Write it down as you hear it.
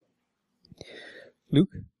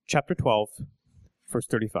Luke chapter 12, verse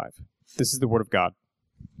 35. This is the word of God.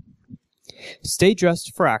 Stay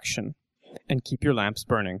dressed for action, and keep your lamps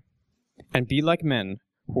burning, and be like men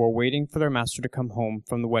who are waiting for their master to come home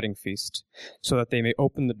from the wedding feast, so that they may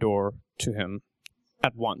open the door to him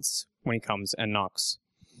at once when he comes and knocks.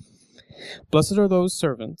 Blessed are those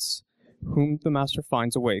servants whom the master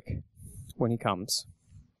finds awake when he comes.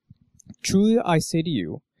 Truly I say to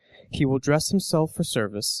you, he will dress himself for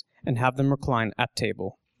service and have them recline at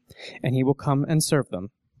table, and he will come and serve them.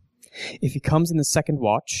 If he comes in the second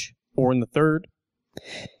watch, or in the third,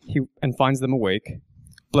 and finds them awake,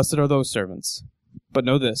 blessed are those servants. But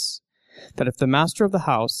know this, that if the master of the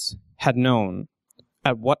house had known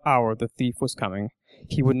at what hour the thief was coming,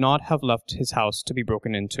 he would not have left his house to be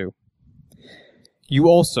broken into. You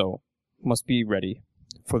also must be ready,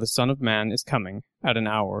 for the Son of Man is coming at an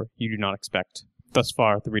hour you do not expect. Thus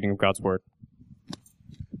far, the reading of God's Word.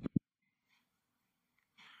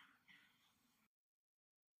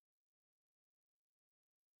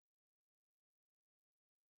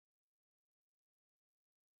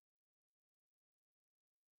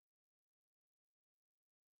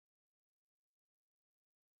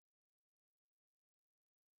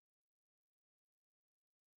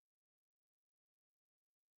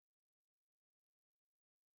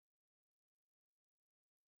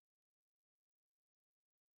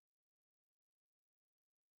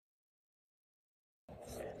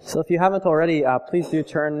 So if you haven't already, please do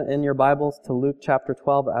turn in your Bibles to Luke chapter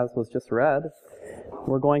 12, as was just read.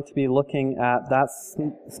 We're going to be looking at that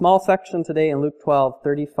small section today in Luke 12,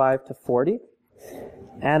 35 to 40.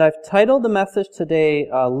 And I've titled the message today,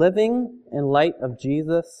 Living in Light of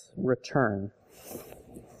Jesus' Return.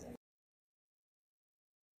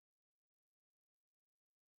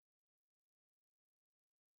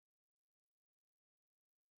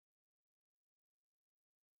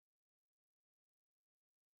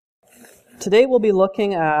 Today we'll be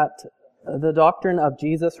looking at the doctrine of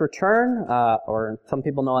Jesus' return, or some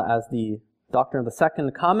people know it as the doctrine of the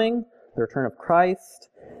second coming, the return of Christ.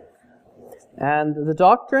 And the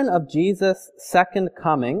doctrine of Jesus' second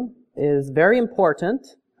coming is very important.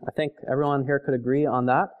 I think everyone here could agree on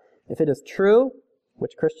that. If it is true,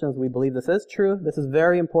 which Christians we believe this is true, this is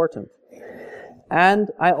very important. And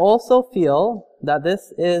I also feel that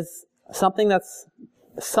this is something that's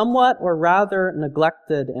somewhat or rather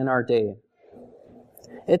neglected in our day.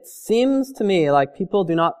 It seems to me like people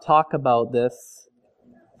do not talk about this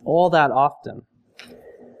all that often.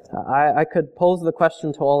 I could pose the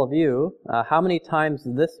question to all of you, how many times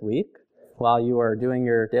this week, while you are doing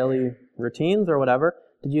your daily routines or whatever,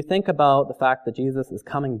 did you think about the fact that Jesus is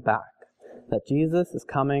coming back? That Jesus is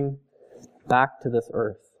coming back to this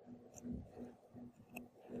earth?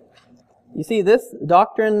 You see, this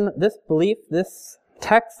doctrine, this belief, this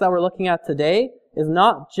text that we're looking at today is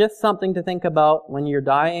not just something to think about when you're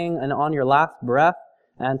dying and on your last breath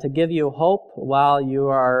and to give you hope while you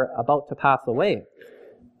are about to pass away.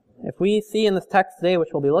 If we see in this text today, which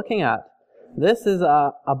we'll be looking at, this is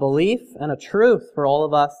a belief and a truth for all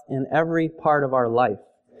of us in every part of our life.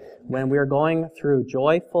 When we are going through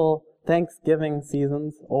joyful Thanksgiving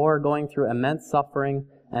seasons or going through immense suffering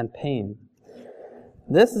and pain.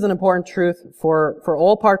 This is an important truth for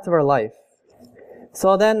all parts of our life.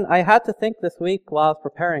 So then I had to think this week while I was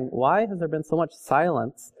preparing, why has there been so much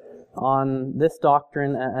silence on this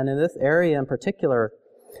doctrine and in this area in particular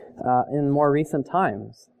in more recent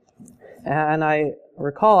times? And I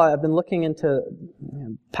recall I've been looking into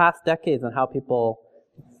past decades and how people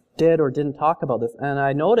did or didn't talk about this. And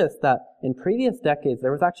I noticed that in previous decades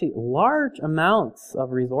there was actually large amounts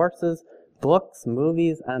of resources, books,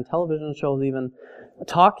 movies, and television shows even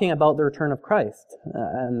talking about the return of Christ.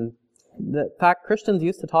 And in fact, Christians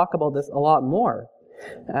used to talk about this a lot more.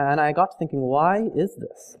 And I got to thinking, why is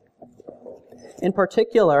this? In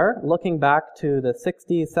particular, looking back to the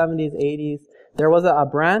 60s, 70s, 80s, there was a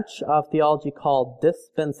branch of theology called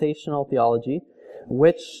dispensational theology,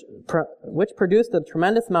 which produced a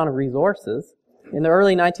tremendous amount of resources. In the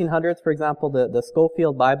early 1900s, for example, the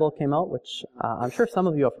Scofield Bible came out, which I'm sure some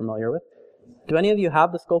of you are familiar with. Do any of you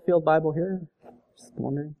have the Scofield Bible here? Just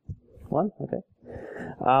wondering. One? Okay.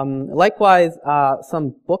 Likewise,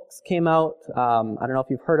 some books came out. I don't know if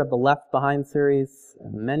you've heard of the Left Behind series.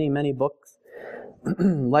 Many, many books.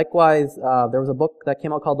 Likewise, there was a book that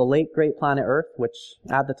came out called The Late Great Planet Earth, which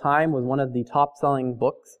at the time was one of the top-selling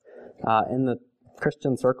books in the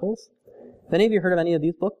Christian circles. Have any of you heard of any of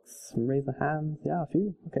these books? Raise a hand. Yeah, a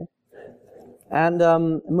few. Okay.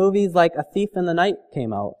 And movies like A Thief in the Night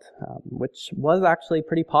came out, which was actually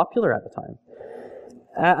pretty popular at the time.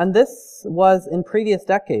 And this was in previous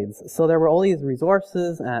decades. So there were all these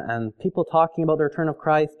resources and people talking about the return of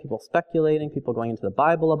Christ, people speculating, people going into the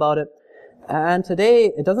Bible about it. And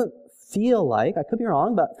today, it doesn't feel like, I could be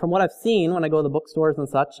wrong, but from what I've seen when I go to the bookstores and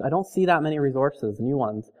such, I don't see that many resources, new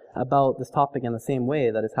ones, about this topic in the same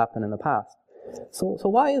way that has happened in the past. So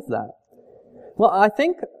why is that? Well, I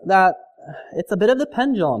think that it's a bit of the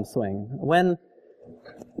pendulum swing.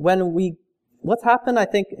 What's happened, I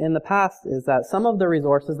think, in the past is that some of the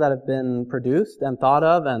resources that have been produced and thought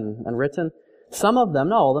of and written, some of them,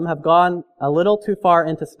 not all of them, have gone a little too far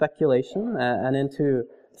into speculation and into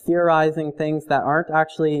theorizing things that aren't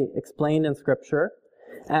actually explained in Scripture.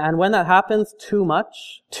 And when that happens too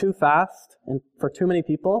much, too fast, and for too many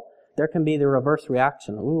people, there can be the reverse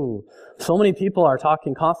reaction. Ooh, so many people are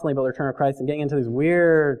talking constantly about the return of Christ and getting into these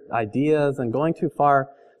weird ideas and going too far.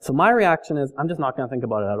 So my reaction is, I'm just not going to think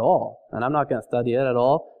about it at all. And I'm not going to study it at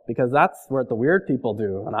all, because that's what the weird people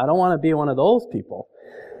do. And I don't want to be one of those people.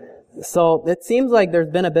 So it seems like there's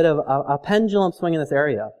been a bit of a pendulum swing in this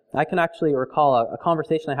area. I can actually recall a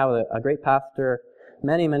conversation I had with a great pastor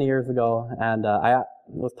many, many years ago, and I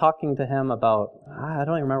was talking to him about, I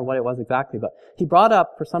don't even remember what it was exactly, but he brought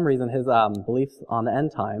up, for some reason, his beliefs on the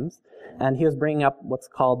end times, and he was bringing up what's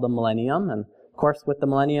called the millennium. And of course, with the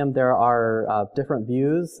millennium, there are different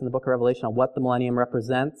views in the book of Revelation on what the millennium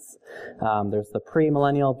represents. There's the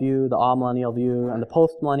pre-millennial view, the amillennial view, and the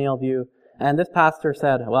post-millennial view. And this pastor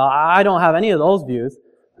said, well, I don't have any of those views.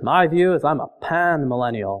 My view is I'm a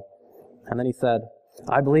pan-millennial. And then he said,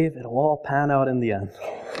 I believe it'll all pan out in the end.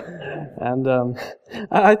 And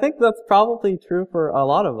I think that's probably true for a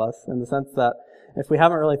lot of us, in the sense that if we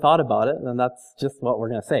haven't really thought about it, then that's just what we're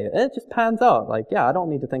going to say. It just pans out. Like, yeah, I don't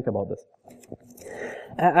need to think about this.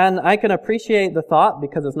 And I can appreciate the thought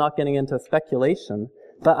because it's not getting into speculation.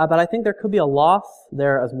 But I think there could be a loss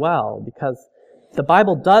there as well, because the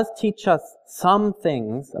Bible does teach us some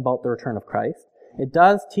things about the return of Christ. It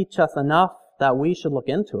does teach us enough that we should look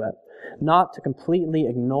into it, not to completely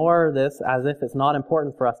ignore this as if it's not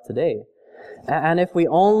important for us today. And if we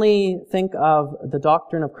only think of the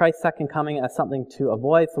doctrine of Christ's second coming as something to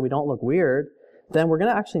avoid so we don't look weird, then we're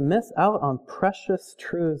going to actually miss out on precious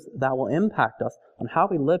truths that will impact us on how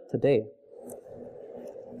we live today.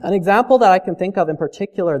 An example that I can think of in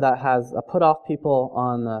particular that has put off people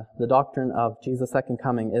on the doctrine of Jesus' second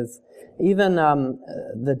coming is even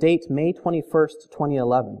the date May 21st,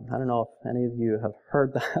 2011. I don't know if any of you have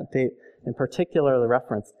heard that date in particular, the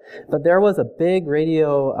reference. But there was a big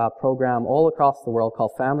radio program all across the world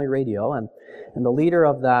called Family Radio, and the leader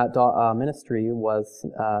of that ministry was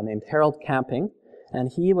named Harold Camping.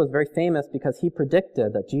 And he was very famous because he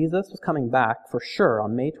predicted that Jesus was coming back for sure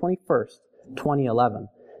on May 21st, 2011.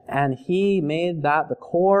 And he made that the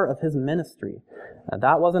core of his ministry.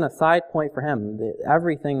 That wasn't a side point for him.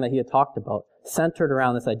 Everything that he had talked about centered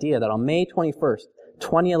around this idea that on May 21st,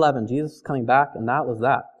 2011, Jesus was coming back, and that was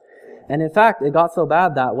that. And in fact, it got so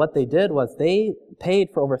bad that what they did was they paid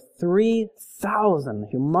for over 3,000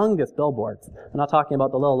 humongous billboards. I'm not talking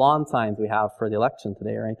about the little lawn signs we have for the election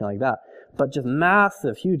today or anything like that, but just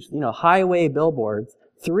massive, huge, highway billboards,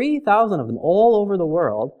 3,000 of them all over the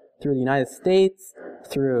world, through the United States,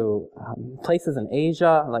 through places in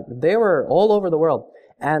Asia. Like, they were all over the world.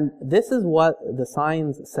 And this is what the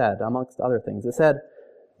signs said, amongst other things. It said,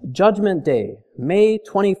 Judgment Day, May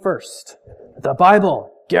 21st. The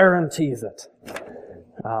Bible guarantees it.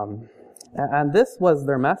 And this was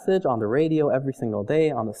their message on the radio every single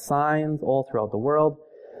day, on the signs all throughout the world.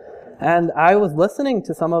 And I was listening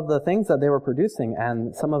to some of the things that they were producing,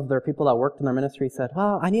 and some of their people that worked in their ministry said,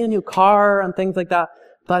 well, I need a new car and things like that.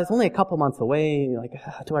 But it's only a couple months away. Like,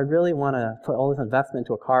 do I really want to put all this investment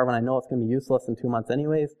into a car when I know it's going to be useless in 2 months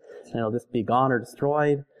anyways, and it'll just be gone or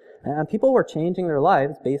destroyed? And people were changing their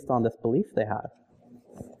lives based on this belief they had.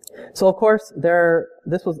 So, of course,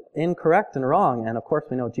 this was incorrect and wrong. And, of course,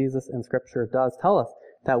 we know Jesus in Scripture does tell us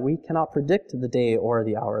that we cannot predict the day or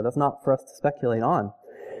the hour. That's not for us to speculate on.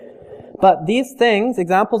 But these things,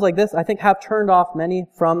 examples like this, I think have turned off many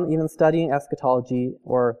from even studying eschatology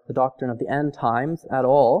or the doctrine of the end times at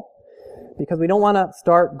all, because we don't want to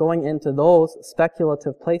start going into those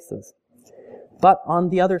speculative places. But on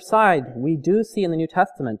the other side, we do see in the New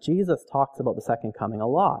Testament, Jesus talks about the second coming a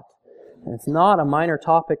lot. And it's not a minor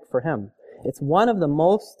topic for him. It's one of the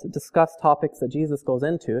most discussed topics that Jesus goes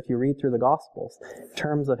into if you read through the Gospels, in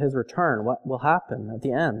terms of his return, what will happen at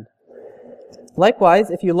the end. Likewise,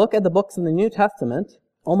 if you look at the books in the New Testament,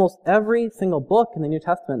 almost every single book in the New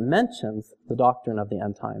Testament mentions the doctrine of the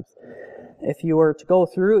end times. If you were to go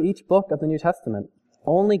through each book of the New Testament,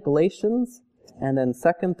 only Galatians and then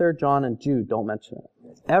 2nd, 3rd John, and Jude don't mention it.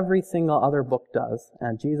 Every single other book does,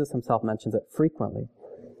 and Jesus himself mentions it frequently.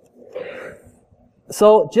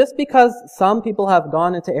 So just because some people have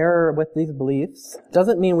gone into error with these beliefs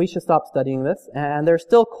doesn't mean we should stop studying this, and there's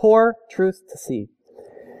still core truths to see.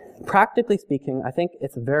 Practically speaking, I think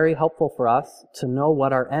it's very helpful for us to know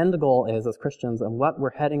what our end goal is as Christians and what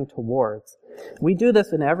we're heading towards. We do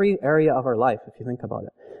this in every area of our life, if you think about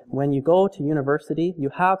it. When you go to university, you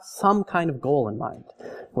have some kind of goal in mind,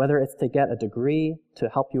 whether it's to get a degree, to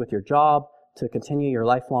help you with your job, to continue your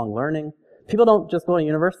lifelong learning. People don't just go to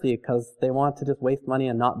university because they want to just waste money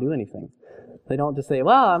and not do anything. They don't just say,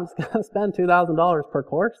 well, I'm just going to spend $2,000 per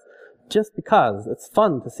course just because it's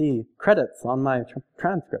fun to see credits on my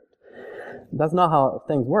transcript. That's not how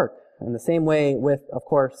things work. In the same way with, of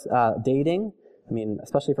course, dating. I mean,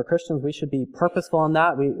 especially for Christians, we should be purposeful in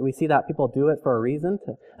that. We see that people do it for a reason,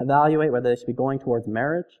 to evaluate whether they should be going towards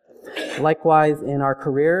marriage. Likewise, in our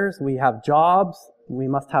careers, we have jobs. We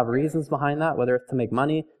must have reasons behind that, whether it's to make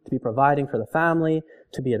money, to be providing for the family,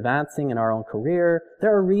 to be advancing in our own career.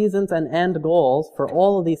 There are reasons and end goals for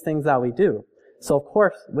all of these things that we do. So, of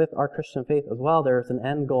course, with our Christian faith as well, there is an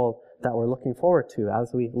end goal that we're looking forward to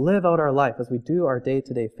as we live out our life, as we do our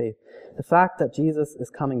day-to-day faith. The fact that Jesus is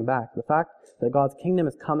coming back, the fact that God's kingdom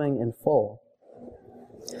is coming in full.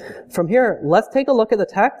 From here, let's take a look at the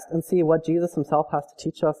text and see what Jesus himself has to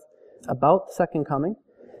teach us about the second coming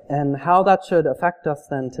and how that should affect us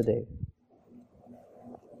then today.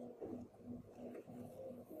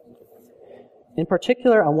 In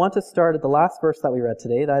particular, I want to start at the last verse that we read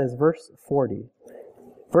today, that is verse 40.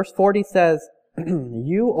 Verse 40 says,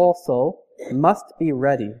 "You also must be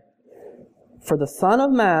ready, for the Son of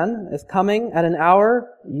Man is coming at an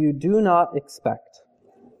hour you do not expect."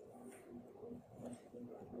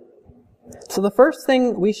 So the first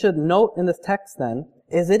thing we should note in this text then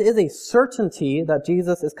is it is a certainty that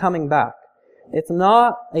Jesus is coming back. It's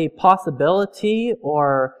not a possibility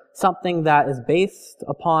or something that is based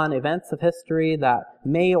upon events of history that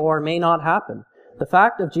may or may not happen. The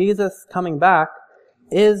fact of Jesus coming back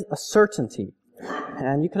is a certainty.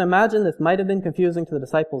 And you can imagine this might have been confusing to the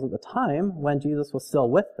disciples at the time when Jesus was still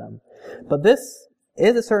with them. But this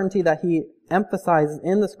is a certainty that he emphasizes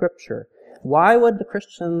in the scripture. Why would the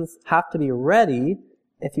Christians have to be ready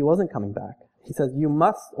if he wasn't coming back? He says, you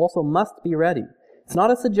must be ready. It's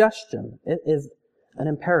not a suggestion. It is an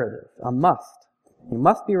imperative, a must. You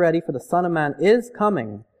must be ready, for the Son of Man is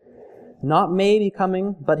coming. Not maybe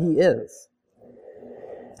coming, but he is.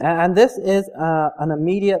 And this is an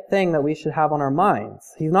immediate thing that we should have on our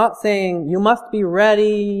minds. He's not saying, you must be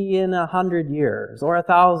ready in 100 years or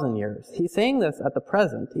 1,000 years. He's saying this at the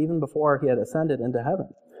present, even before he had ascended into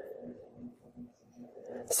heaven.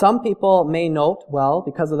 Some people may note, well,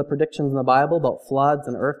 because of the predictions in the Bible about floods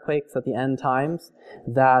and earthquakes at the end times,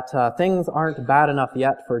 that things aren't bad enough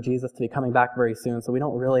yet for Jesus to be coming back very soon, so we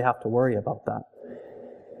don't really have to worry about that.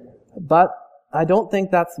 But I don't think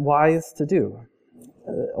that's wise to do.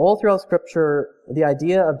 All throughout Scripture, the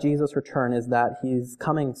idea of Jesus' return is that he's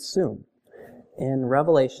coming soon. In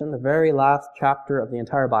Revelation, the very last chapter of the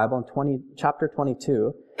entire Bible, in chapter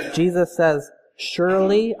 22, Jesus says,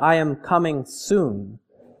 "Surely I am coming soon."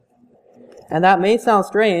 And that may sound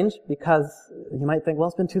strange because you might think, well,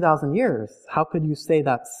 it's been 2,000 years. How could you say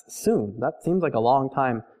that's soon? That seems like a long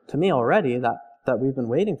time to me already that we've been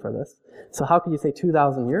waiting for this. So how could you say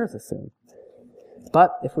 2,000 years is soon?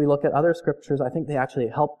 But if we look at other scriptures, I think they actually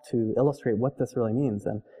help to illustrate what this really means.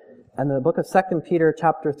 And the book of 2 Peter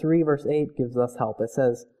chapter 3 verse 8 gives us help. It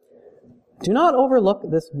says, "Do not overlook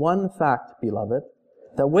this one fact, beloved,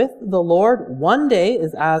 that with the Lord 1 day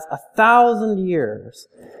is as 1,000 years,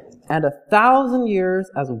 and 1,000 years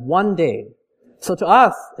as 1 day." So to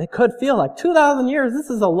us, it could feel like 2,000 years, this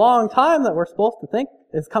is a long time that we're supposed to think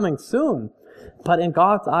is coming soon. But in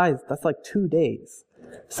God's eyes, that's like 2 days.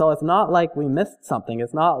 So it's not like we missed something.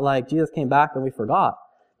 It's not like Jesus came back and we forgot.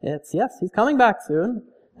 It's, yes, he's coming back soon,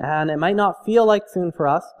 and it might not feel like soon for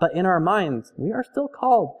us, but in our minds, we are still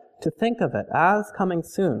called to think of it as coming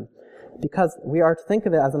soon, because we are to think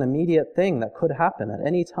of it as an immediate thing that could happen at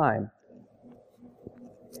any time.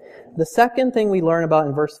 The second thing we learn about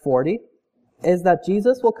in verse 40 is that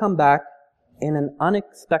Jesus will come back in an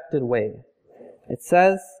unexpected way. It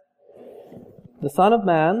says, "The Son of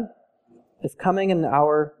Man is coming in an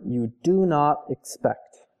hour you do not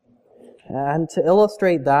expect." And to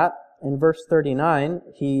illustrate that, in verse 39,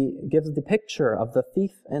 he gives the picture of the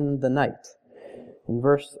thief in the night. In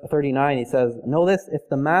verse 39, he says, "Know this, if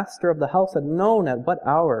the master of the house had known at what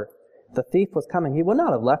hour the thief was coming, he would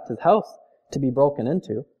not have left his house to be broken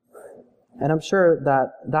into." And I'm sure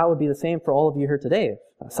that would be the same for all of you here today.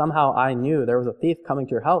 Somehow I knew there was a thief coming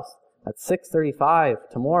to your house, at 6:35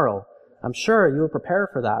 tomorrow, I'm sure you would prepare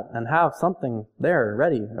for that and have something there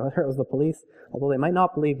ready, whether it was the police, although they might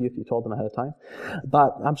not believe you if you told them ahead of time.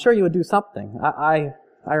 But I'm sure you would do something. I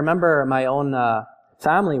remember my own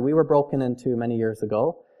family, we were broken into many years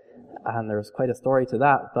ago, and there was quite a story to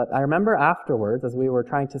that. But I remember afterwards, as we were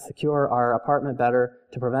trying to secure our apartment better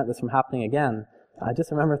to prevent this from happening again, I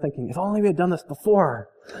just remember thinking, if only we had done this before,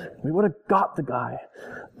 we would have got the guy.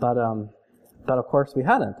 But of course we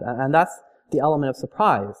hadn't. And that's the element of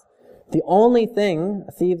surprise. The only thing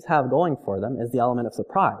thieves have going for them is the element of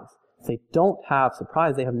surprise. If they don't have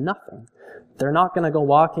surprise, they have nothing. They're not going to go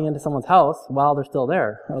walking into someone's house while they're still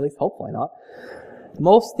there, or at least hopefully not.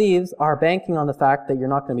 Most thieves are banking on the fact that you're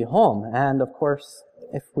not going to be home. And of course,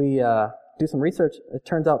 if we do some research, it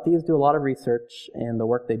turns out thieves do a lot of research in the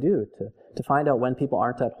work they do to find out when people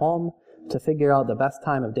aren't at home, to figure out the best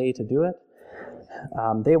time of day to do it.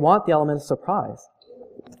 They want the element of surprise.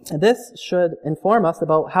 And this should inform us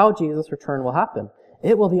about how Jesus' return will happen.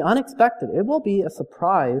 It will be unexpected. It will be a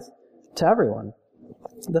surprise to everyone.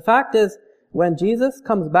 The fact is, when Jesus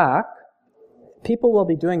comes back, people will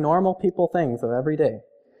be doing normal people things of every day.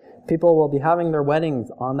 People will be having their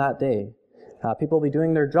weddings on that day. People will be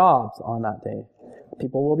doing their jobs on that day.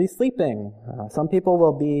 People will be sleeping. Some people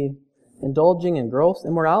will be indulging in gross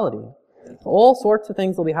immorality. All sorts of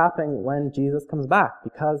things will be happening when Jesus comes back,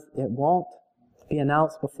 because it won't be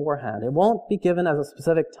announced beforehand. It won't be given as a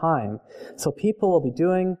specific time. So people will be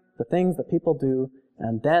doing the things that people do,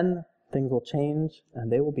 and then things will change,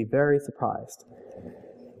 and they will be very surprised.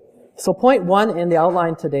 So point 1 in the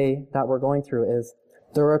outline today that we're going through is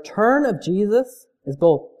the return of Jesus is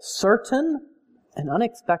both certain and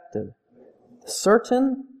unexpected.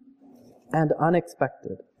 Certain and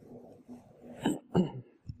unexpected.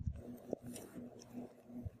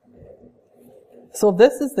 So if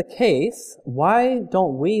this is the case, why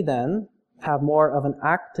don't we then have more of an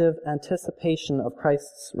active anticipation of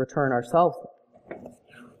Christ's return ourselves?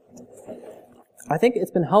 I think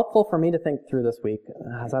it's been helpful for me to think through this week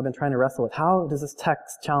as I've been trying to wrestle with how does this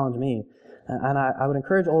text challenge me? And I would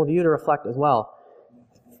encourage all of you to reflect as well.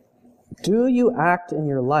 Do you act in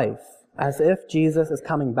your life as if Jesus is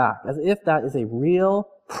coming back, as if that is a real,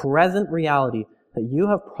 present reality that you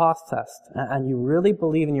have processed and you really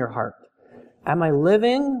believe in your heart? Am I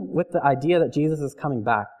living with the idea that Jesus is coming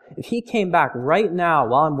back? If he came back right now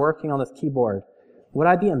while I'm working on this keyboard, would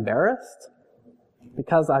I be embarrassed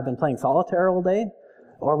because I've been playing solitaire all day?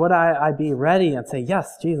 Or would I be ready and say,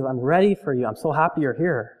 yes, Jesus, I'm ready for you. I'm so happy you're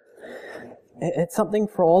here. It's something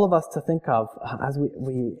for all of us to think of as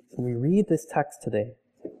we read this text today.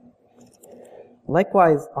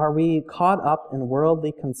 Likewise, are we caught up in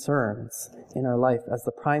worldly concerns in our life as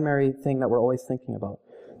the primary thing that we're always thinking about?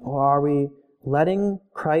 Or are we letting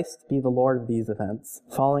Christ be the Lord of these events,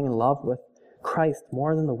 falling in love with Christ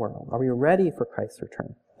more than the world? Are we ready for Christ's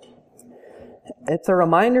return? It's a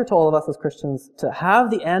reminder to all of us as Christians to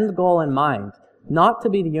have the end goal in mind, not to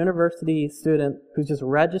be the university student who's just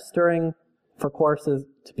registering for courses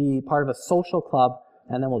to be part of a social club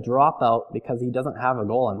and then will drop out because he doesn't have a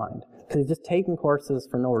goal in mind, because he's just taking courses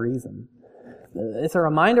for no reason. It's a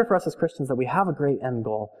reminder for us as Christians that we have a great end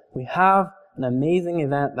goal. We have an amazing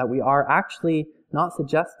event that we are actually not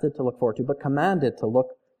suggested to look forward to, but commanded to look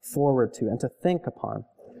forward to and to think upon.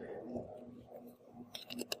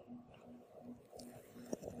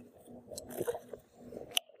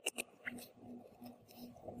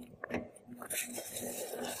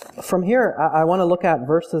 From here, I want to look at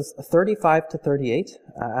verses 35 to 38.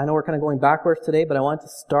 I know we're kind of going backwards today, but I want to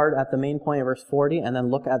start at the main point of verse 40 and then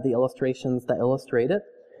look at the illustrations that illustrate it.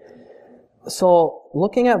 So,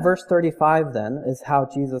 looking at verse 35 then is how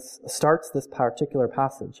Jesus starts this particular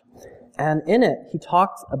passage. And in it, he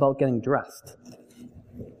talks about getting dressed.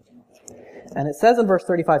 And it says in verse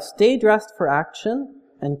 35, "Stay dressed for action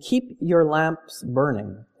and keep your lamps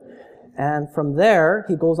burning." And from there,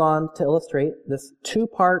 he goes on to illustrate this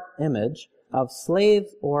two-part image of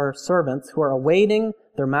slaves or servants who are awaiting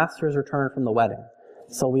their master's return from the wedding.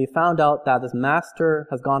 So we found out that this master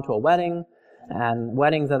has gone to a wedding, and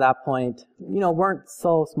weddings at that point, weren't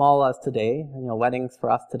so small as today. Weddings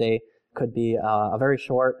for us today could be a very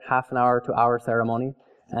short half an hour to hour ceremony.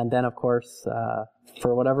 And then, of course,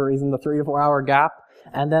 for whatever reason, the 3 to 4 hour gap,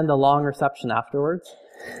 and then the long reception afterwards.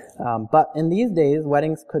 But in these days,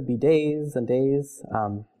 weddings could be days and days,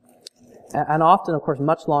 and often, of course,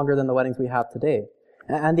 much longer than the weddings we have today.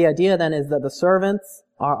 And the idea then is that the servants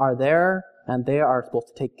are there, and they are supposed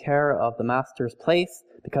to take care of the master's place,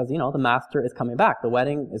 because, the master is coming back. The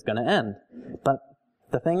wedding is going to end. But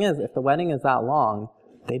the thing is, if the wedding is that long,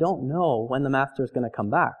 they don't know when the master is going to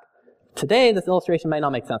come back. Today, this illustration might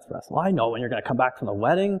not make sense for us. Well, I know when you're going to come back from the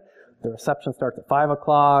wedding. The reception starts at 5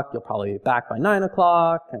 o'clock. You'll probably be back by 9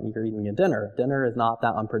 o'clock, and you're eating your dinner. Dinner is not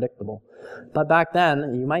that unpredictable. But back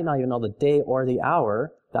then, you might not even know the day or the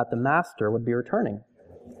hour that the master would be returning.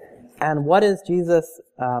 And what is Jesus'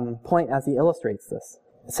 point as he illustrates this?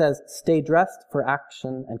 It says, stay dressed for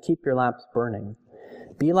action and keep your lamps burning.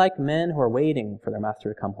 Be like men who are waiting for their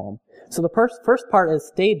master to come home. So the first part is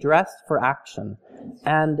stay dressed for action.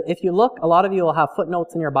 And if you look, a lot of you will have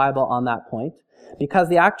footnotes in your Bible on that point. Because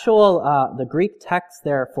the actual, the Greek text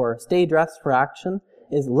there for stay dressed for action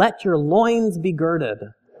is let your loins be girded.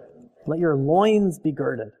 Let your loins be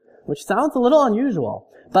girded. Which sounds a little unusual.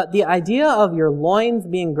 But the idea of your loins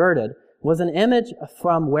being girded was an image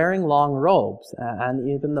from wearing long robes. And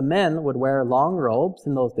even the men would wear long robes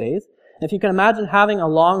in those days. If you can imagine having a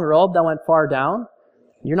long robe that went far down,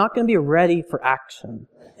 you're not going to be ready for action.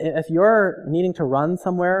 If you're needing to run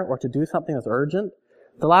somewhere or to do something that's urgent,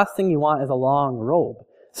 the last thing you want is a long robe.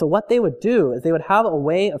 So what they would do is they would have a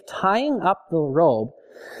way of tying up the robe.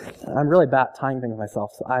 I'm really bad at tying things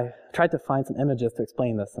myself, so I tried to find some images to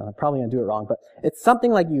explain this, and I'm probably going to do it wrong, but it's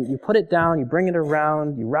something like you put it down, you bring it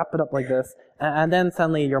around, you wrap it up like this, and then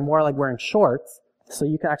suddenly you're more like wearing shorts, so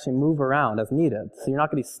you can actually move around as needed, so you're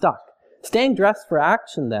not going to be stuck. Staying dressed for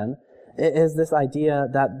action, then, is this idea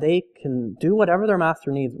that they can do whatever their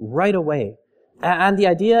master needs right away. And the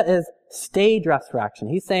idea is stay dressed for action.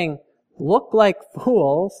 He's saying, look like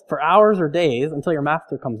fools for hours or days until your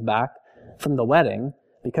master comes back from the wedding,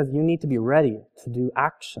 because you need to be ready to do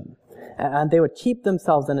action. And they would keep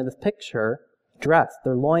themselves in this picture dressed,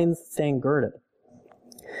 their loins staying girded.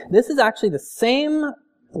 This is actually the same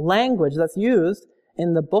language that's used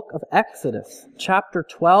in the book of Exodus, chapter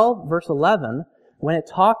 12, verse 11, when it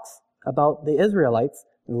talks about the Israelites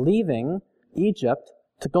leaving Egypt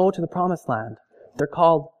to go to the promised land. They're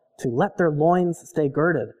called to let their loins stay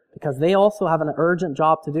girded, because they also have an urgent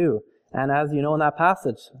job to do. And as you know in that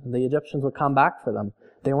passage, the Egyptians would come back for them.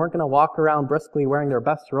 They weren't going to walk around briskly wearing their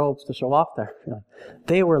best robes to show off there.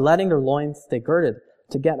 They were letting their loins stay girded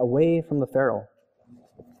to get away from the Pharaoh.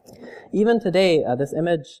 Even today, this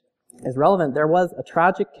image is relevant. There was a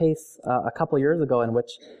tragic case a couple years ago in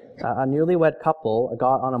which a newlywed couple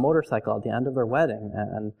got on a motorcycle at the end of their wedding,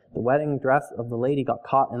 and the wedding dress of the lady got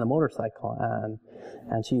caught in the motorcycle,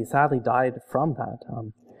 and she sadly died from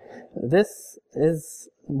that. This is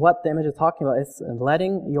what the image is talking about. It's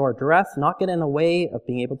letting your dress not get in the way of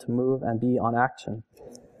being able to move and be on action.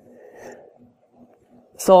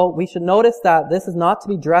 So we should notice that this is not to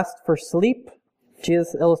be dressed for sleep.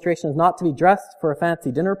 Jesus' illustration is not to be dressed for a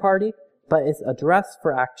fancy dinner party, but it's a dress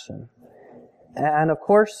for action. And of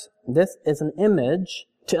course, this is an image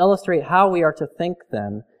to illustrate how we are to think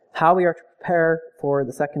then, how we are to prepare for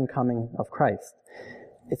the second coming of Christ.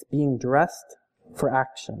 It's being dressed for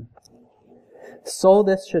action. So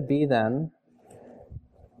this should be then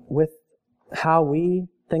with how we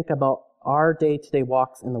think about our day-to-day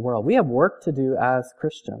walks in the world. We have work to do as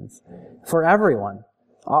Christians for everyone.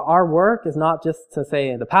 Our work is not just to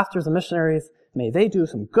say the pastors and missionaries, may they do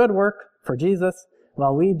some good work for Jesus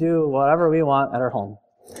while we do whatever we want at our home.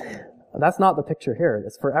 That's not the picture here.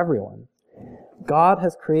 It's for everyone. God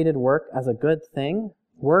has created work as a good thing.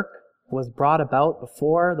 Work was brought about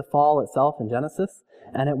before the fall itself in Genesis,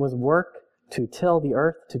 and it was work to till the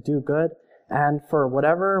earth, to do good. And for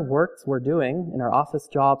whatever works we're doing in our office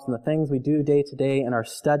jobs and the things we do day to day in our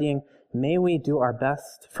studying, may we do our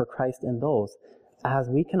best for Christ in those, as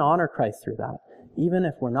we can honor Christ through that. Even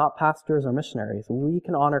if we're not pastors or missionaries, we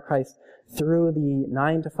can honor Christ through the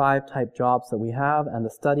 9-to-5 type jobs that we have and the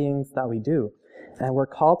studyings that we do. And we're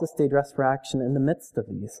called to stay dressed for action in the midst of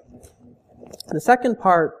these. The second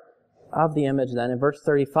part of the image then, in verse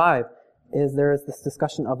 35, is there is this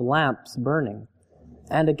discussion of lamps burning.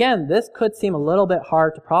 And again, this could seem a little bit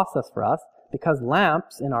hard to process for us, because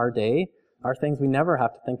lamps in our day are things we never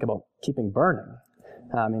have to think about keeping burning.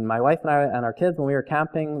 My wife and I and our kids, when we were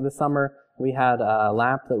camping this summer, we had a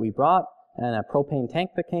lamp that we brought and a propane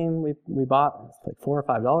tank that we bought. It was like $4 or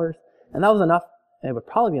 $5. And that was enough. It would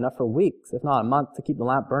probably be enough for weeks, if not a month, to keep the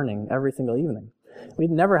lamp burning every single evening. We'd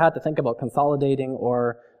never had to think about consolidating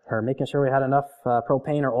or making sure we had enough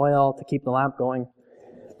propane or oil to keep the lamp going.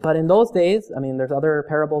 But in those days, there's other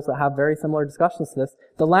parables that have very similar discussions to this.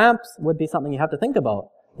 The lamps would be something you have to think about.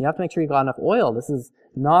 You have to make sure you've got enough oil. This is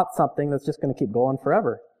not something that's just going to keep going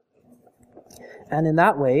forever. And in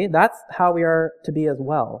that way, that's how we are to be as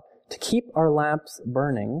well. To keep our lamps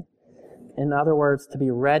burning. In other words, to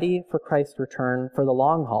be ready for Christ's return for the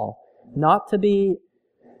long haul. Not to be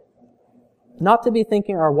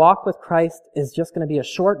thinking our walk with Christ is just going to be a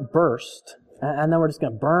short burst and then we're just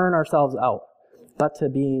going to burn ourselves out. But to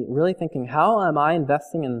be really thinking, how am I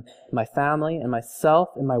investing in my family and myself,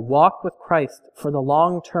 in my walk with Christ for the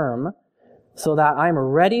long term, so that I'm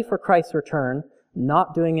ready for Christ's return,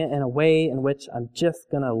 not doing it in a way in which I'm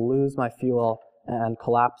just going to lose my fuel and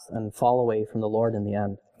collapse and fall away from the Lord in the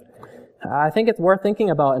end. I think it's worth thinking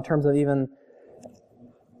about in terms of even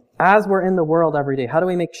as we're in the world every day, how do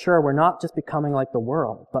we make sure we're not just becoming like the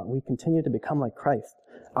world, but we continue to become like Christ?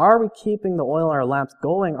 Are we keeping the oil in our lamps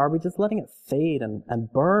going? Are we just letting it fade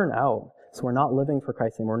and burn out so we're not living for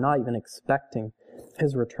Christ and we're not even expecting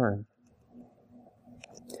His return?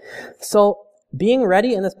 So, being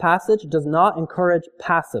ready in this passage does not encourage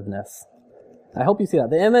passiveness. I hope you see that.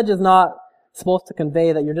 The image is not supposed to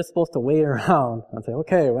convey that you're just supposed to wait around and say,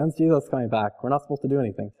 okay, when's Jesus coming back? We're not supposed to do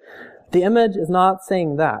anything. The image is not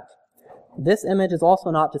saying that. This image is also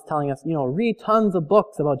not just telling us, read tons of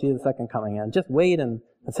books about Jesus' second coming and just wait and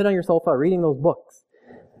sit on your sofa reading those books.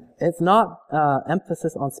 It's not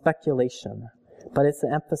emphasis on speculation, but it's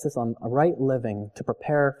the emphasis on right living to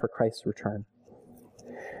prepare for Christ's return.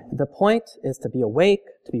 The point is to be awake,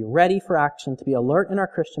 to be ready for action, to be alert in our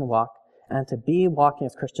Christian walk, and to be walking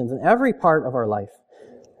as Christians in every part of our life.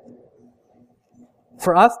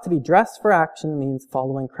 For us to be dressed for action means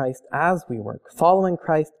following Christ as we work, following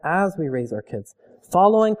Christ as we raise our kids,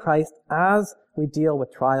 following Christ as we deal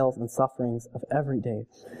with trials and sufferings of every day,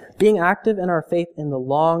 being active in our faith in the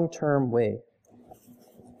long-term way.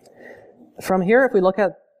 From here, if we look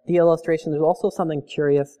at the illustration, there's also something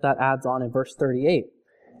curious that adds on in verse 38.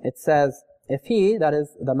 It says, if he, that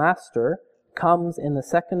is the master, comes in the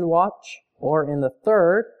second watch or in the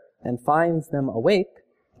third and finds them awake,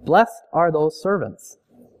 blessed are those servants.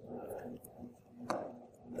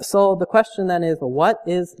 So the question then is, what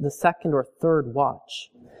is the second or third watch?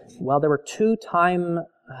 Well, there were two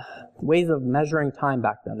ways of measuring time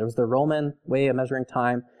back then. There was the Roman way of measuring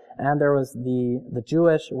time, and there was the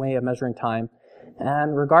Jewish way of measuring time.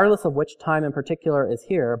 And regardless of which time in particular is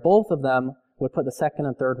here, both of them would put the second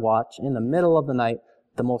and third watch in the middle of the night,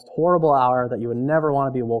 the most horrible hour that you would never want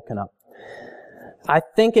to be woken up. I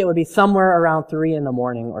think it would be somewhere around 3 a.m.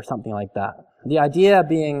 or something like that. The idea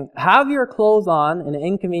being, have your clothes on in an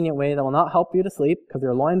inconvenient way that will not help you to sleep because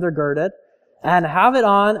your loins are girded, and have it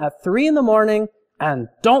on at 3 a.m. and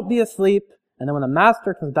don't be asleep, and then when the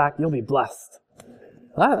master comes back, you'll be blessed.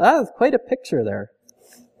 That is quite a picture there.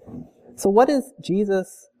 So what is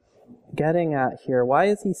Jesus getting at here? Why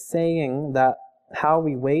is he saying that how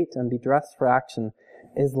we wait and be dressed for action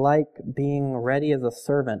is like being ready as a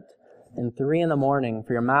servant in 3 a.m.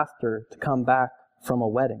 for your master to come back from a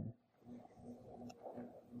wedding?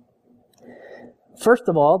 First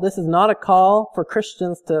of all, this is not a call for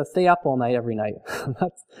Christians to stay up all night every night.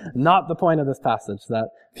 That's not the point of this passage, that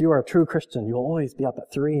if you are a true Christian, you'll always be up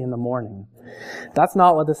at 3 a.m. That's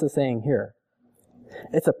not what this is saying here.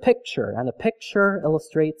 It's a picture, and a picture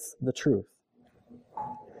illustrates the truth.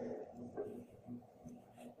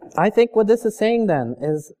 I think what this is saying then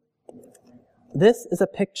is, this is a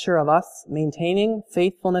picture of us maintaining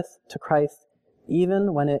faithfulness to Christ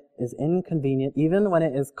even when it is inconvenient, even when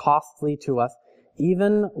it is costly to us,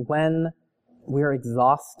 even when we're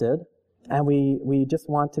exhausted and we just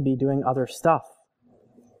want to be doing other stuff.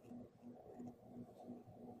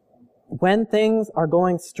 When things are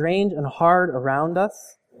going strange and hard around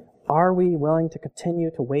us, are we willing to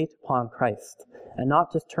continue to wait upon Christ and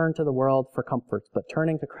not just turn to the world for comfort, but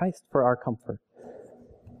turning to Christ for our comfort?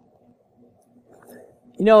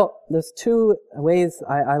 There's two ways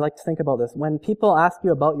I like to think about this. When people ask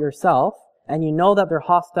you about yourself, and you know that they're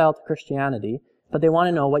hostile to Christianity, but they want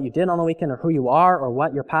to know what you did on the weekend or who you are or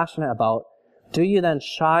what you're passionate about, do you then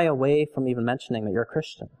shy away from even mentioning that you're a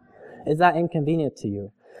Christian? Is that inconvenient to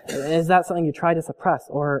you? Is that something you try to suppress?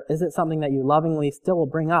 Or is it something that you lovingly still will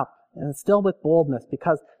bring up, and still with boldness,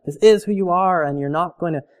 because this is who you are and you're not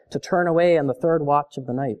going to turn away on the third watch of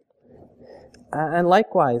the night? And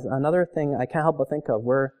likewise, another thing I can't help but think of,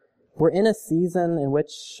 we're in a season in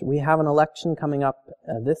which we have an election coming up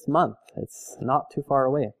this month. It's not too far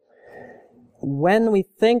away. When we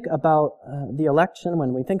think about the election,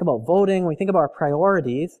 when we think about voting, we think about our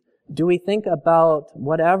priorities, do we think about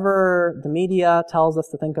whatever the media tells us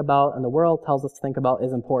to think about and the world tells us to think about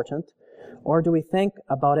is important? Or do we think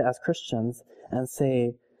about it as Christians and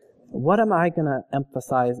say, what am I going to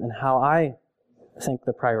emphasize in how I think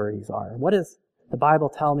the priorities are? What does the Bible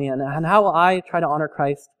tell me? And how will I try to honor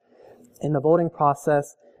Christ in the voting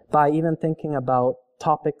process by even thinking about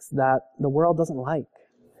topics that the world doesn't like?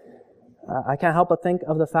 I can't help but think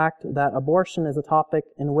of the fact that abortion is a topic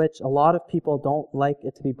in which a lot of people don't like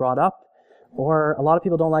it to be brought up, or a lot of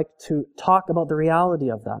people don't like to talk about the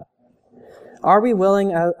reality of that. Are we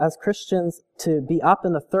willing as Christians to be up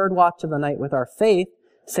in the third watch of the night with our faith,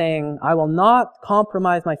 saying, I will not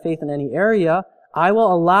compromise my faith in any area. I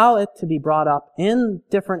will allow it to be brought up in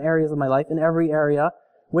different areas of my life, in every area,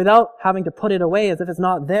 without having to put it away as if it's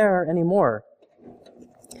not there anymore.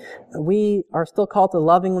 We are still called to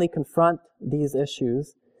lovingly confront these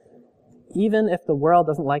issues, even if the world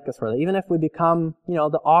doesn't like us for that, even if we become,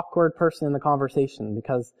 the awkward person in the conversation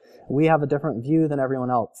because we have a different view than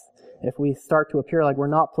everyone else. If we start to appear like we're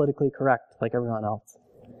not politically correct like everyone else.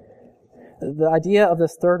 The idea of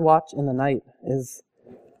this third watch in the night is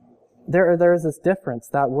there is this difference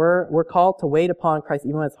that we're called to wait upon Christ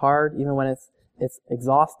even when it's hard, even when it's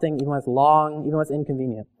exhausting, even when it's long, even when it's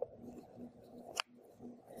inconvenient.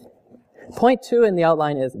 Point 2 in the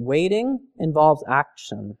outline is waiting involves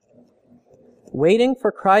action. Wait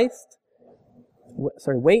for Christ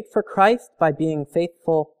by being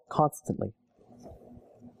faithful constantly.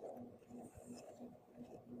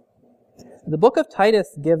 The book of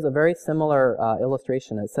Titus gives a very similar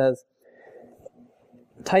illustration. It says,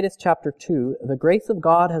 Titus chapter 2, the grace of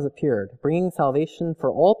God has appeared, bringing salvation for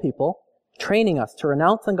all people, training us to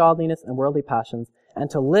renounce ungodliness and worldly passions, and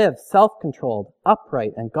to live self-controlled,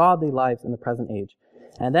 upright, and godly lives in the present age.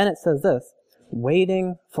 And then it says this,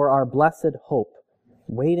 waiting for our blessed hope.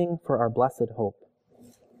 Waiting for our blessed hope.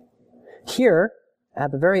 Here,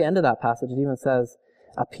 at the very end of that passage, it even says,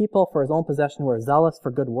 a people for his own possession who are zealous for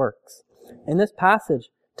good works. In this passage,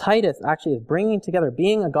 Titus actually is bringing together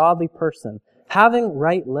being a godly person, having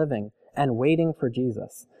right living, and waiting for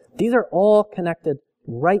Jesus. These are all connected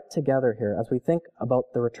right together here as we think about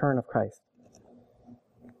the return of Christ.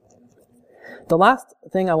 The last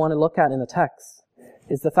thing I want to look at in the text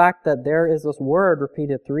is the fact that there is this word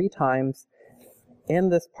repeated 3 times in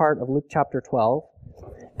this part of Luke chapter 12,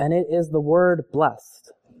 and it is the word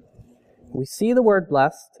blessed. We see the word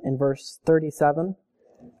blessed in verse 37,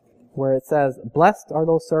 where it says, blessed are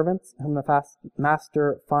those servants whom the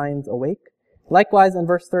master finds awake. Likewise, in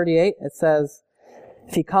verse 38, it says,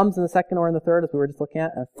 if he comes in the second or in the third, as we were just looking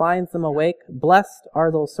at, and finds them awake, blessed are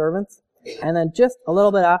those servants. And then just a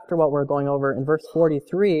little bit after what we're going over, in verse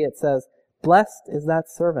 43, it says, blessed is that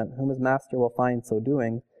servant whom his master will find so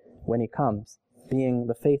doing when he comes, being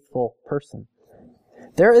the faithful person.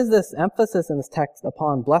 There is this emphasis in this text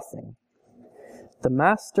upon blessing. The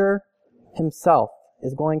master himself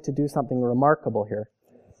is going to do something remarkable here.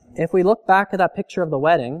 If we look back at that picture of the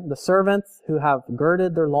wedding, the servants who have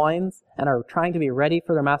girded their loins and are trying to be ready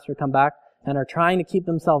for their master to come back and are trying to keep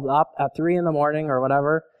themselves up at 3 a.m. or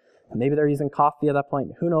whatever, maybe they're using coffee at that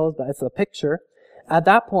point, who knows, but it's a picture. At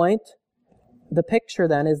that point, the picture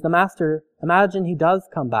then is the master, imagine he does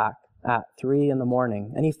come back at 3 a.m.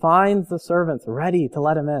 and he finds the servants ready to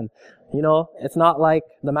let him in. It's not like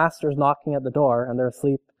the master's knocking at the door and they're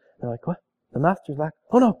asleep. They're like, what? The master's back?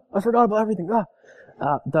 Oh no, I forgot about everything.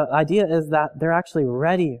 The idea is that they're actually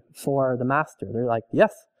ready for the master. They're like,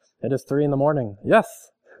 yes, it is 3 a.m. Yes,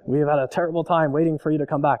 we've had a terrible time waiting for you to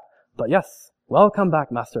come back. But yes, welcome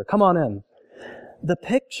back, master. Come on in. The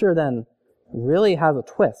picture then really has a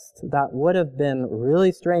twist that would have been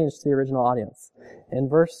really strange to the original audience. In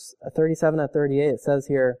verse 37 and 38, it says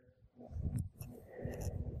here,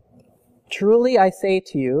 truly I say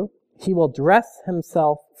to you, he will dress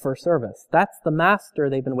himself for service. That's the master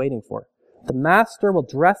they've been waiting for. The master will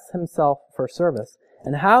dress himself for service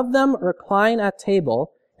and have them recline at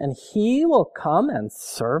table, and he will come and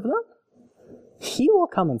serve them? He will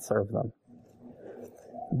come and serve them.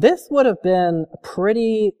 This would have been a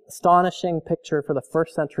pretty astonishing picture for the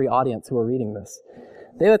first century audience who were reading this.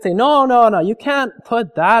 They would say, no, you can't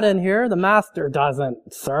put that in here. The master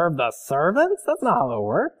doesn't serve the servants. That's not how it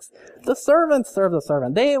works. The servants serve the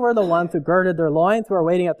servant. They were the ones who girded their loins, who are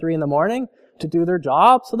waiting at 3 a.m. to do their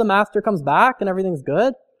job, so the master comes back and everything's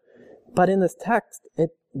good. But in this text,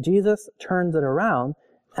 Jesus turns it around,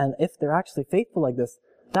 and if they're actually faithful like this,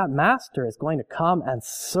 that master is going to come and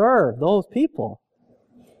serve those people.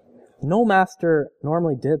 No master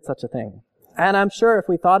normally did such a thing. And I'm sure if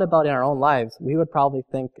we thought about it in our own lives, we would probably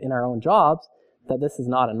think in our own jobs that this is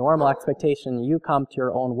not a normal expectation you come to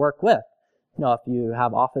your own work with. If you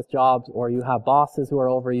have office jobs or you have bosses who are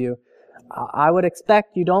over you, I would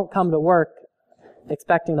expect you don't come to work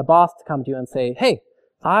expecting the boss to come to you and say, hey,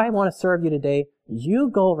 I want to serve you today. You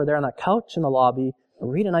go over there on that couch in the lobby,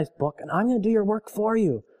 read a nice book, and I'm going to do your work for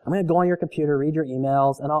you. I'm going to go on your computer, read your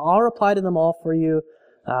emails, and I'll reply to them all for you.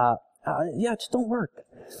 Just don't work.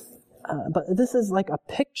 But this is like a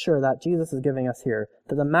picture that Jesus is giving us here,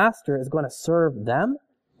 that the master is going to serve them.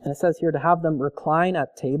 And it says here to have them recline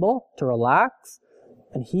at table, to relax,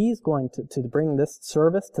 and he's going to bring this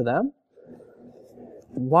service to them.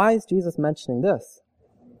 why is Jesus mentioning this?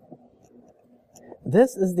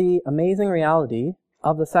 This is the amazing reality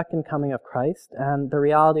of the second coming of Christ and the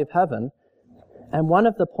reality of heaven, and one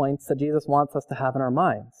of the points that Jesus wants us to have in our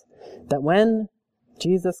minds, that when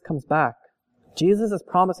Jesus comes back, Jesus is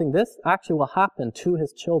promising this actually will happen to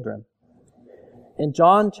his children. In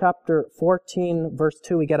John chapter 14, verse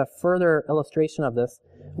 2, we get a further illustration of this,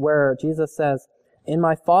 where Jesus says, "In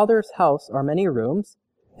my Father's house are many rooms.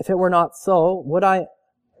 If it were not so, would I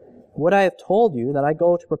have told you that I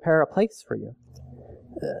go to prepare a place for you?"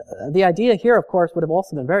 The idea here, of course, would have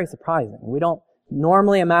also been very surprising. We don't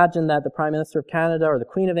normally imagine that the Prime Minister of Canada or the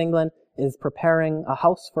Queen of England is preparing a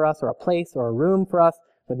house for us or a place or a room for us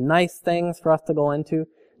with nice things for us to go into,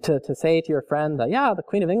 to say to your friend that, yeah, the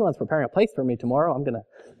Queen of England's preparing a place for me tomorrow. I'm going to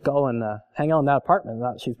go and hang out in that apartment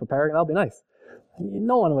that she's preparing. That'll be nice.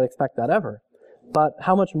 No one would expect that ever. But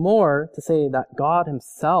how much more to say that God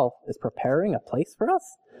himself is preparing a place for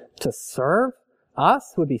us to serve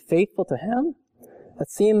us who would be faithful to him? That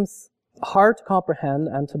seems hard to comprehend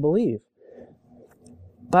and to believe.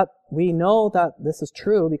 But we know that this is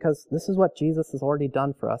true because this is what Jesus has already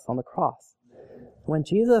done for us on the cross. When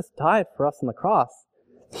Jesus died for us on the cross,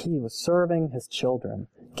 he was serving his children,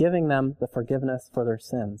 giving them the forgiveness for their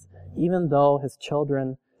sins, even though his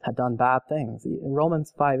children had done bad things. In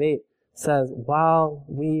Romans 5:8 says, while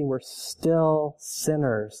we were still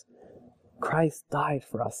sinners, Christ died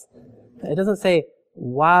for us. It doesn't say,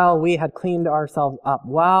 while we had cleaned ourselves up,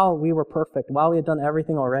 while we were perfect, while we had done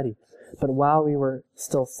everything already, but while we were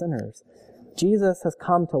still sinners. Jesus has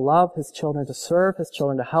come to love his children, to serve his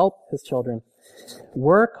children, to help his children.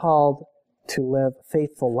 We're called to live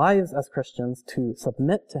faithful lives as Christians, to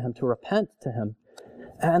submit to him, to repent to him,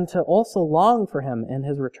 and to also long for him in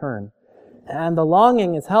his return. And the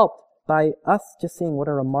longing is helped by us just seeing what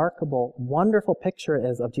a remarkable, wonderful picture it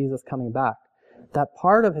is of Jesus coming back. That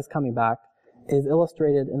part of his coming back is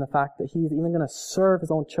illustrated in the fact that he's even going to serve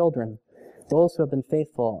his own children, those who have been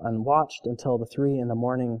faithful and watched until the 3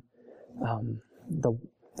 a.m,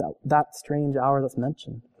 that strange hour that's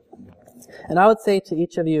mentioned. And I would say to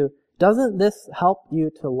each of you, doesn't this help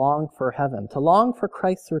you to long for heaven, to long for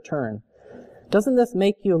Christ's return? Doesn't this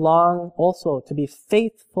make you long also to be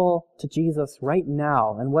faithful to Jesus right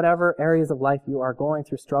now in whatever areas of life you are going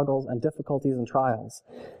through struggles and difficulties and trials?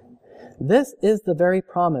 This is the very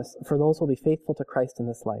promise for those who will be faithful to Christ in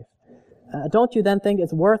this life. Don't you then think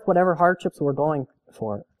it's worth whatever hardships we're going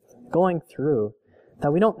through,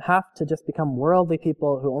 that we don't have to just become worldly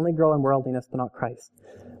people who only grow in worldliness but not Christ?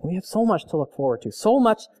 We have so much to look forward to, so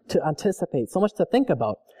much to anticipate, so much to think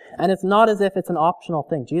about. And it's not as if it's an optional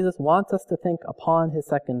thing. Jesus wants us to think upon his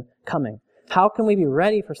second coming. How can we be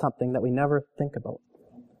ready for something that we never think about?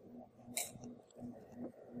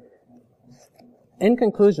 In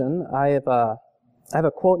conclusion, I have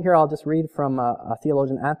a quote here I'll just read from a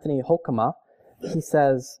theologian, Anthony Hoekema. He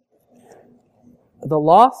says, "The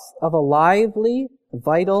loss of a lively,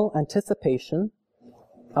 vital anticipation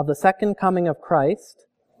of the second coming of Christ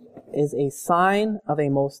is a sign of a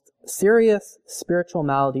most serious spiritual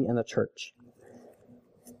malady in the church."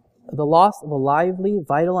 The loss of a lively,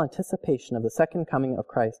 vital anticipation of the second coming of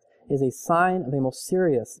Christ is a sign of a most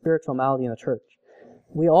serious spiritual malady in the church.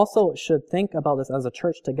 We also should think about this as a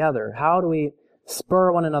church together. How do we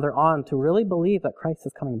spur one another on to really believe that Christ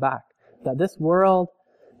is coming back? That this world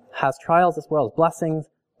has trials, this world has blessings,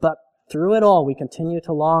 but through it all we continue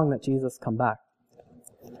to long that Jesus come back.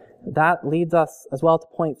 That leads us as well to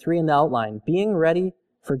point 3 in the outline. Being ready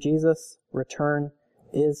for Jesus' return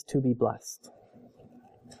is to be blessed.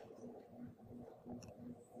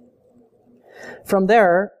 From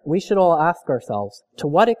there, we should all ask ourselves, to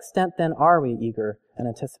what extent then are we eager and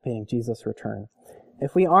anticipating Jesus' return?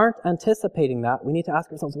 If we aren't anticipating that, we need to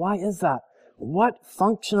ask ourselves, why is that? What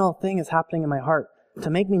functional thing is happening in my heart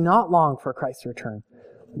to make me not long for Christ's return?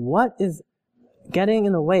 What is getting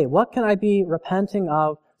in the way? What can I be repenting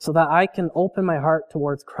of so that I can open my heart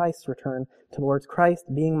towards Christ's return, towards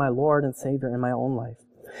Christ being my Lord and Savior in my own life?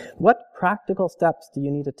 What practical steps do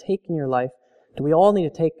you need to take in your life? Do we all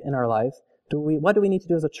need to take in our lives? What do we need to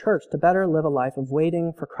do as a church to better live a life of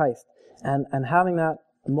waiting for Christ and having that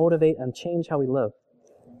motivate and change how we live?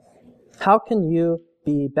 How can you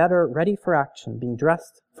be better ready for action, being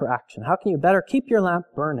dressed for action? How can you better keep your lamp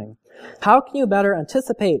burning? How can you better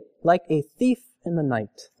anticipate like a thief in the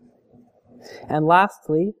night? And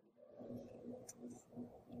lastly,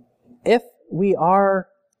 if we are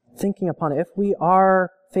thinking upon it, if we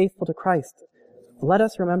are faithful to Christ, let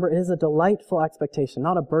us remember it is a delightful expectation,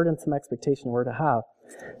 not a burdensome expectation we're to have.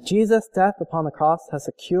 Jesus' death upon the cross has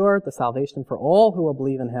secured the salvation for all who will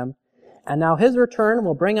believe in him, and now his return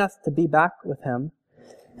will bring us to be back with him.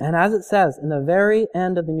 And as it says in the very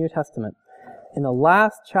end of the New Testament, in the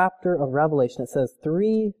last chapter of Revelation, it says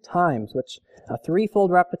 3 times, which a threefold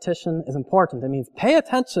repetition is important. It means pay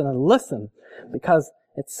attention and listen, because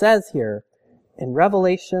it says here in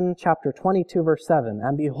Revelation chapter 22, verse 7,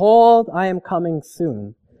 and behold, I am coming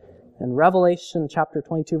soon. In Revelation chapter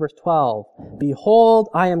 22, verse 12, behold,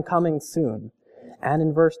 I am coming soon. And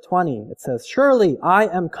in verse 20, it says, surely I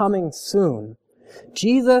am coming soon.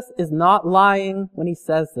 Jesus is not lying when he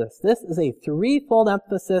says this. This is a threefold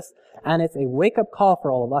emphasis, and it's a wake-up call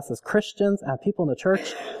for all of us as Christians and people in the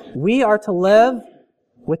church. We are to live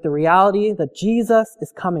with the reality that Jesus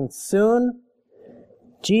is coming soon.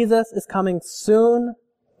 Jesus is coming soon.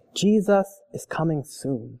 Jesus is coming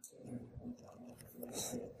soon.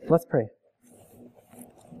 Let's pray.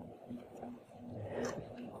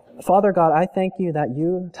 Father God, I thank you that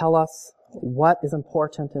you tell us what is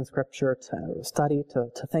important in Scripture to study,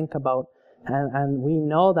 to think about. And we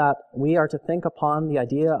know that we are to think upon the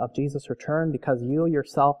idea of Jesus' return because you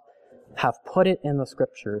yourself have put it in the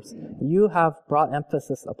Scriptures. You have brought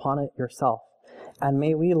emphasis upon it yourself. And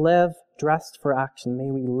may we live dressed for action.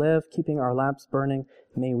 May we live keeping our lamps burning.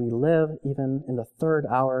 May we live even in the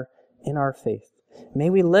 3rd hour in our faith. May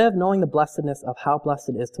we live knowing the blessedness of how blessed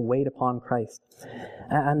it is to wait upon Christ.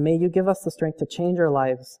 And may you give us the strength to change our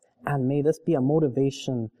lives, and may this be a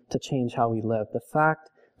motivation to change how we live. The fact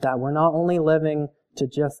that we're not only living to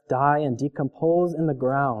just die and decompose in the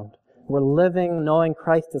ground, we're living knowing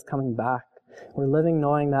Christ is coming back. We're living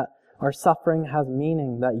knowing that our suffering has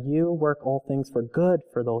meaning, that you work all things for good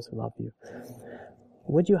for those who love you.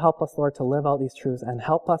 Would you help us, Lord, to live out these truths and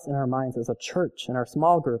help us in our minds as a church, in our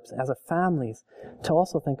small groups, as a families, to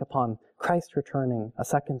also think upon Christ returning a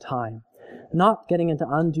second time. Not getting into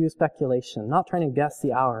undue speculation, not trying to guess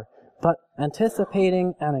the hour, but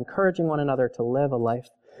anticipating and encouraging one another to live a life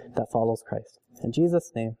that follows Christ. In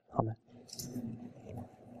Jesus' name, amen.